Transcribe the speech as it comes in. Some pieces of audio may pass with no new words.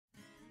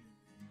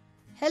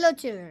Hello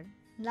children,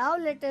 now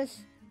let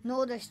us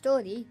know the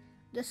story,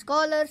 The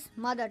Scholar's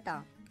Mother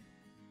Tongue.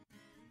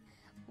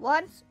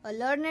 Once a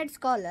learned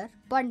scholar,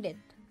 Pandit,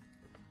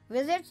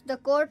 visits the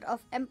court of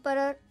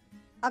Emperor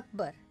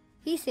Akbar.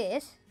 He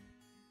says,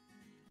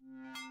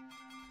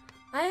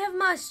 I have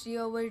mastery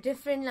over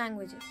different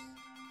languages.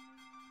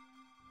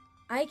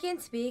 I can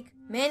speak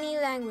many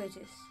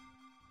languages.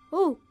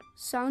 Oh,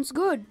 sounds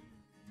good.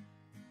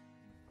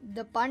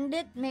 The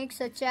Pandit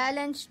makes a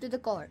challenge to the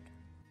court.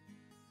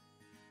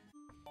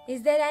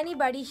 Is there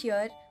anybody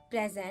here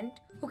present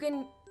who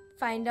can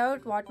find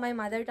out what my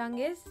mother tongue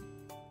is?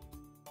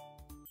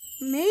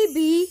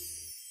 Maybe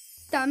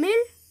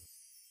Tamil?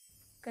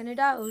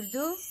 Kannada,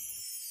 Urdu?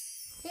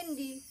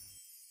 Hindi.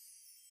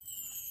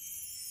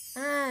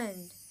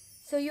 And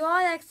so you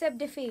all accept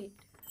defeat.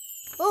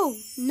 Oh,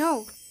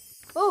 no.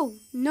 Oh,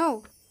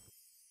 no.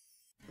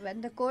 When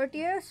the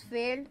courtiers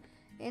failed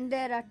in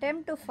their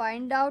attempt to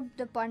find out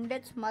the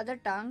Pandit's mother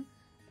tongue,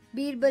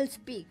 Birbal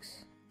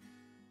speaks.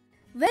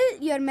 Well,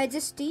 Your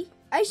Majesty,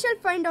 I shall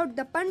find out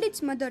the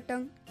Pandit's mother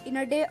tongue in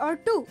a day or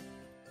two.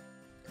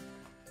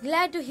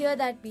 Glad to hear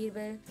that,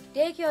 Birbal.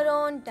 Take your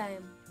own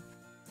time.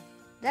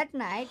 That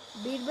night,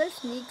 Birbal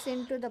sneaks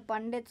into the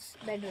Pandit's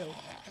bedroom.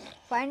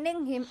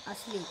 Finding him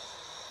asleep,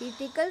 he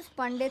tickles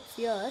Pandit's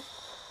ears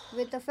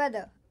with a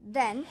feather.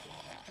 Then,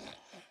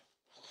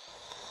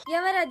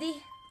 Yavaradi.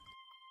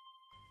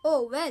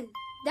 Oh, well,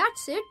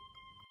 that's it.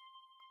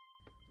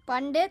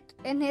 Pandit,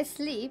 in his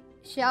sleep,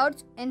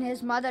 shouts in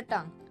his mother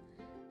tongue.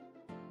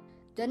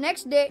 The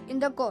next day in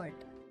the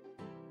court,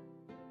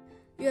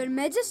 Your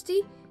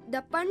Majesty,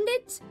 the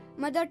Pandit's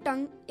mother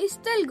tongue is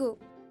Telugu.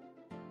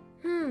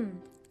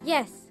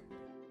 Yes.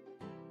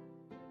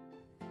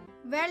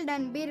 Well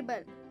done,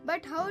 Birbal.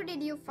 But how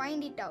did you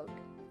find it out?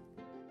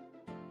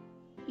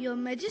 Your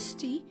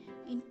Majesty,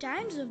 in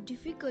times of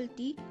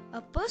difficulty, a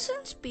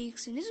person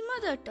speaks in his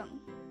mother tongue.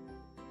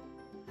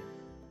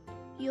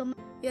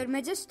 Your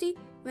Majesty,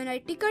 when I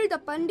tickled the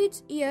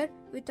Pandit's ear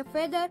with a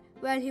feather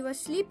while he was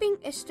sleeping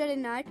yesterday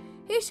night,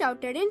 he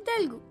shouted in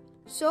Telugu.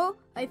 So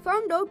I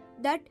found out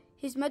that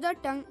his mother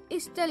tongue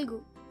is Telugu.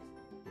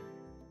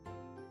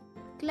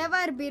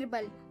 Clever,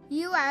 Birbal.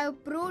 You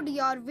have proved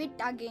your wit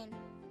again.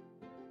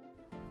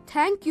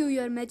 Thank you,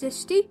 Your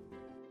Majesty.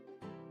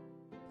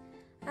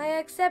 I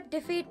accept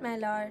defeat, my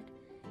lord.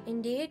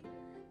 Indeed,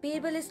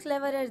 Birbal is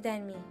cleverer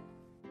than me.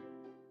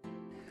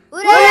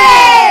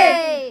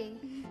 Hooray!